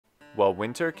While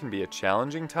winter can be a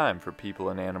challenging time for people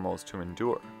and animals to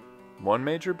endure, one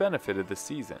major benefit of the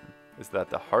season is that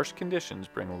the harsh conditions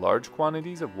bring large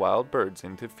quantities of wild birds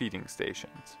into feeding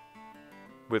stations.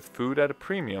 With food at a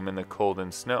premium in the cold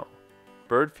and snow,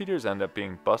 bird feeders end up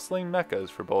being bustling meccas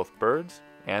for both birds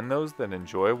and those that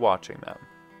enjoy watching them.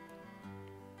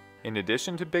 In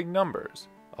addition to big numbers,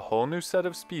 a whole new set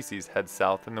of species head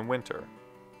south in the winter,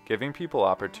 giving people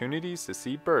opportunities to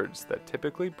see birds that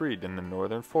typically breed in the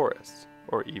northern forests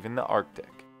or even the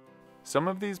Arctic. Some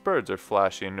of these birds are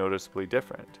flashy and noticeably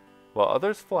different, while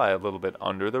others fly a little bit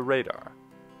under the radar.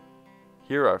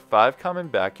 Here are 5 common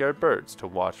backyard birds to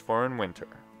watch for in winter.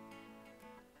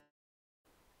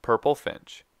 Purple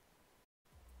finch.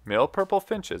 Male purple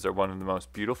finches are one of the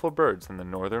most beautiful birds in the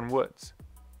northern woods.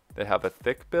 They have a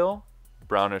thick bill,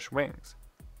 brownish wings,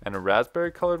 and a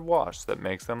raspberry-colored wash that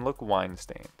makes them look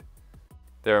wine-stained.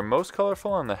 They are most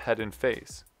colorful on the head and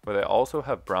face, where they also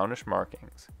have brownish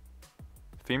markings.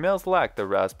 Females lack the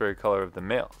raspberry color of the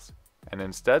males, and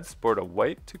instead sport a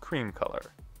white to cream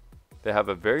color. They have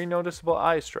a very noticeable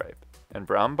eye stripe, and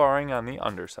brown barring on the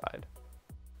underside.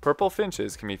 Purple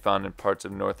finches can be found in parts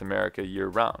of North America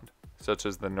year-round, such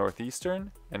as the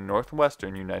northeastern and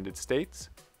northwestern United States,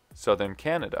 southern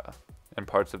Canada, and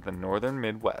parts of the northern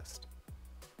Midwest.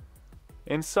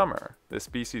 In summer, the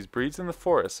species breeds in the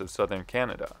forests of southern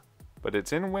Canada, but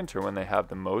it's in winter when they have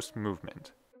the most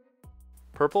movement.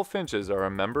 Purple finches are a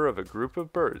member of a group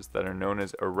of birds that are known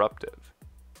as eruptive.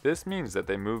 This means that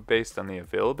they move based on the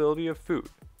availability of food.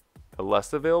 The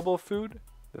less available food,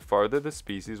 the farther the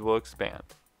species will expand.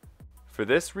 For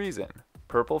this reason,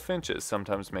 purple finches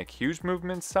sometimes make huge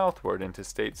movements southward into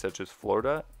states such as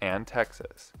Florida and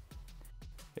Texas.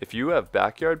 If you have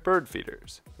backyard bird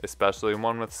feeders, especially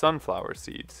one with sunflower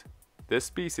seeds, this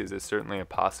species is certainly a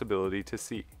possibility to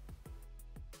see.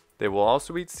 They will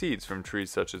also eat seeds from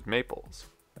trees such as maples,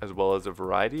 as well as a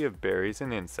variety of berries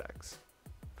and insects.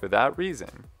 For that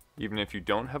reason, even if you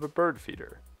don't have a bird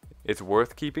feeder, it's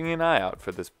worth keeping an eye out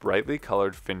for this brightly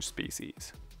colored finch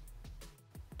species.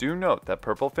 Do note that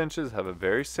purple finches have a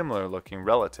very similar looking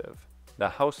relative, the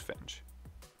house finch.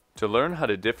 To learn how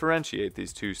to differentiate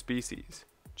these two species,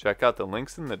 check out the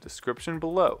links in the description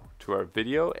below to our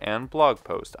video and blog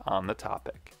post on the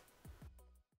topic.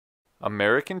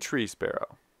 American tree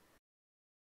sparrow.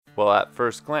 Well, at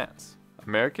first glance,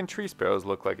 American tree sparrows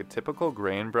look like a typical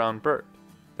gray and brown bird.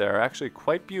 They are actually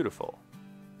quite beautiful.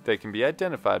 They can be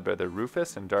identified by their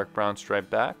rufous and dark brown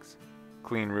striped backs,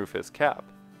 clean rufous cap,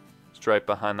 stripe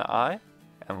behind the eye,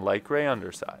 and light gray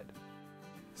underside.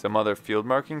 Some other field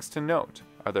markings to note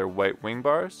are their white wing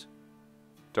bars,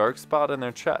 dark spot on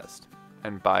their chest,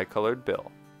 and bicolored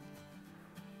bill.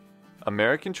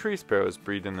 American tree sparrows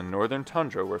breed in the northern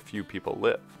tundra where few people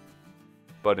live.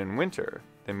 But in winter,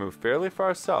 they move fairly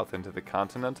far south into the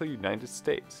continental United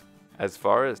States, as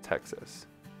far as Texas.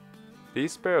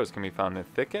 These sparrows can be found in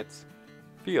thickets,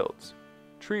 fields,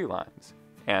 tree lines,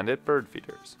 and at bird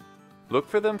feeders. Look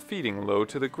for them feeding low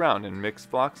to the ground in mixed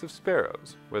flocks of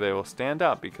sparrows, where they will stand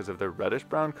out because of their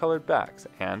reddish-brown colored backs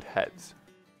and heads.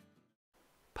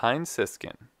 Pine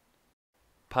siskin.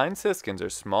 Pine siskins are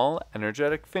small,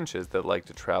 energetic finches that like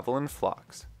to travel in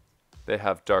flocks. They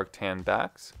have dark tan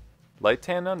backs, light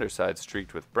tan underside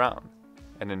streaked with brown,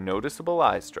 and a noticeable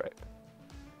eye stripe.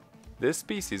 This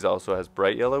species also has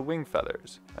bright yellow wing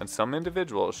feathers, and some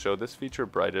individuals show this feature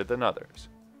brighter than others.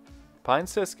 Pine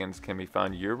siskins can be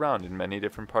found year-round in many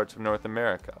different parts of North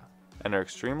America, and are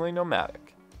extremely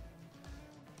nomadic.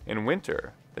 In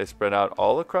winter, they spread out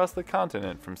all across the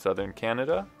continent from southern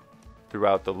Canada,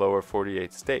 throughout the lower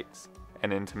 48 states,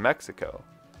 and into Mexico,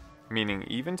 meaning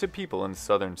even to people in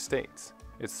southern states,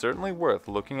 it's certainly worth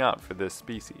looking out for this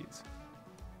species.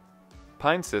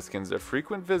 Pine siskins are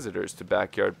frequent visitors to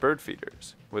backyard bird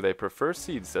feeders, where they prefer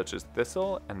seeds such as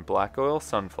thistle and black oil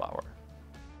sunflower.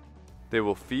 They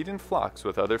will feed in flocks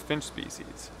with other finch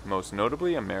species, most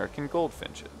notably American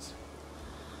goldfinches.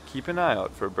 Keep an eye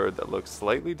out for a bird that looks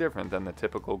slightly different than the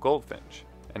typical goldfinch,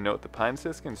 and note the pine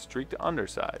siskin's streaked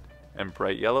underside and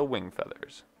bright yellow wing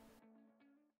feathers.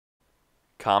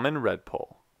 Common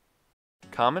redpoll.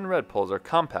 Common redpolls are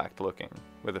compact looking,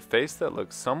 with a face that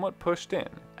looks somewhat pushed in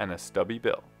and a stubby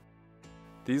bill.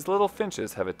 These little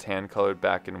finches have a tan colored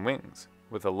back and wings,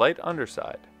 with a light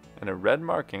underside and a red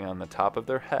marking on the top of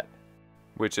their head,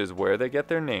 which is where they get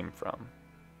their name from.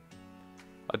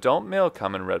 Adult male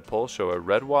common redpolls show a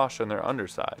red wash on their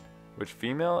underside, which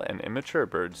female and immature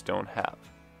birds don't have.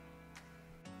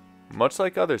 Much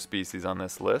like other species on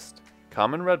this list,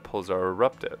 common redpolls are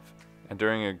eruptive, and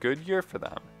during a good year for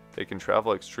them, they can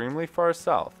travel extremely far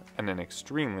south and in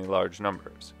extremely large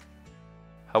numbers.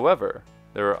 However,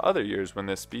 There are other years when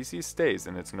this species stays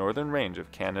in its northern range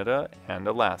of Canada and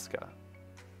Alaska.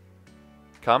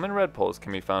 Common redpolls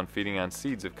can be found feeding on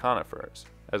seeds of conifers,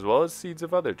 as well as seeds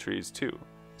of other trees too,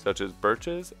 such as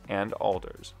birches and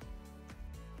alders.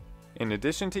 In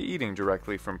addition to eating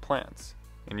directly from plants,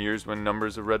 in years when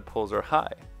numbers of redpolls are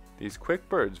high, these quick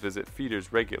birds visit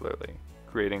feeders regularly,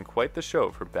 creating quite the show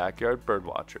for backyard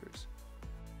birdwatchers.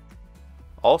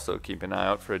 Also keep an eye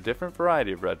out for a different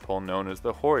variety of redpoll known as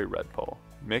the hoary redpoll,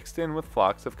 mixed in with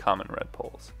flocks of common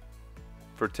redpolls.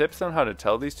 For tips on how to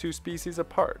tell these two species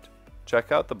apart,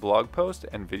 check out the blog post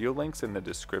and video links in the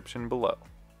description below.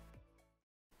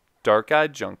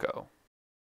 Dark-eyed junco.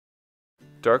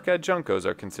 Dark-eyed juncos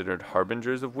are considered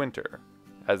harbingers of winter,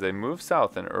 as they move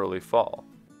south in early fall,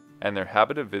 and their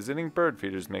habit of visiting bird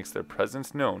feeders makes their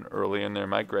presence known early in their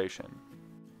migration.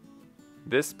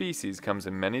 This species comes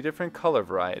in many different color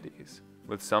varieties,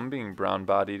 with some being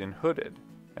brown-bodied and hooded,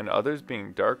 and others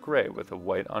being dark gray with a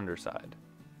white underside.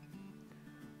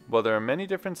 While there are many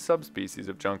different subspecies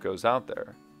of juncos out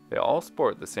there, they all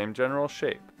sport the same general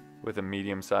shape, with a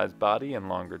medium-sized body and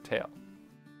longer tail.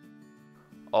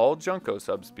 All junco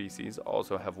subspecies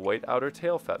also have white outer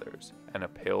tail feathers and a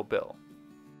pale bill.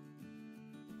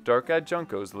 Dark-eyed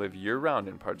juncos live year-round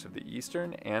in parts of the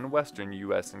eastern and western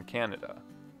US and Canada,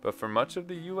 but for much of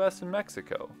the US and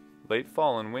Mexico, late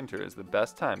fall and winter is the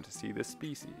best time to see this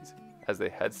species, as they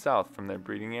head south from their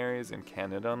breeding areas in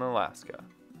Canada and Alaska.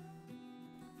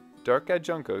 Dark-eyed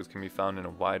juncos can be found in a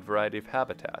wide variety of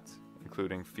habitats,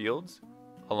 including fields,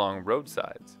 along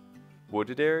roadsides,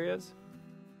 wooded areas,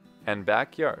 and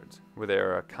backyards, where they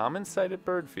are a common sight at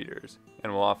bird feeders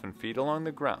and will often feed along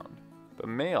the ground, but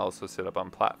may also sit up on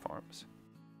platforms.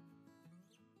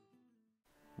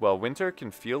 While winter can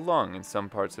feel long in some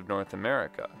parts of North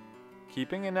America,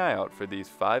 keeping an eye out for these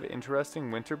 5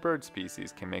 interesting winter bird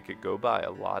species can make it go by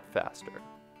a lot faster.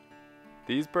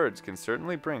 These birds can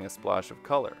certainly bring a splash of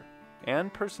color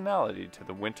and personality to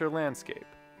the winter landscape,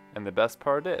 and the best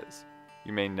part is,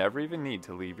 you may never even need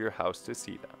to leave your house to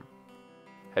see them.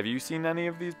 Have you seen any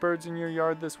of these birds in your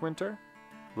yard this winter?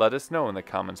 Let us know in the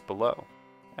comments below.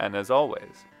 And as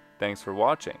always, thanks for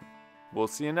watching. We'll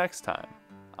see you next time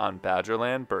on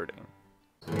Badgerland Birding.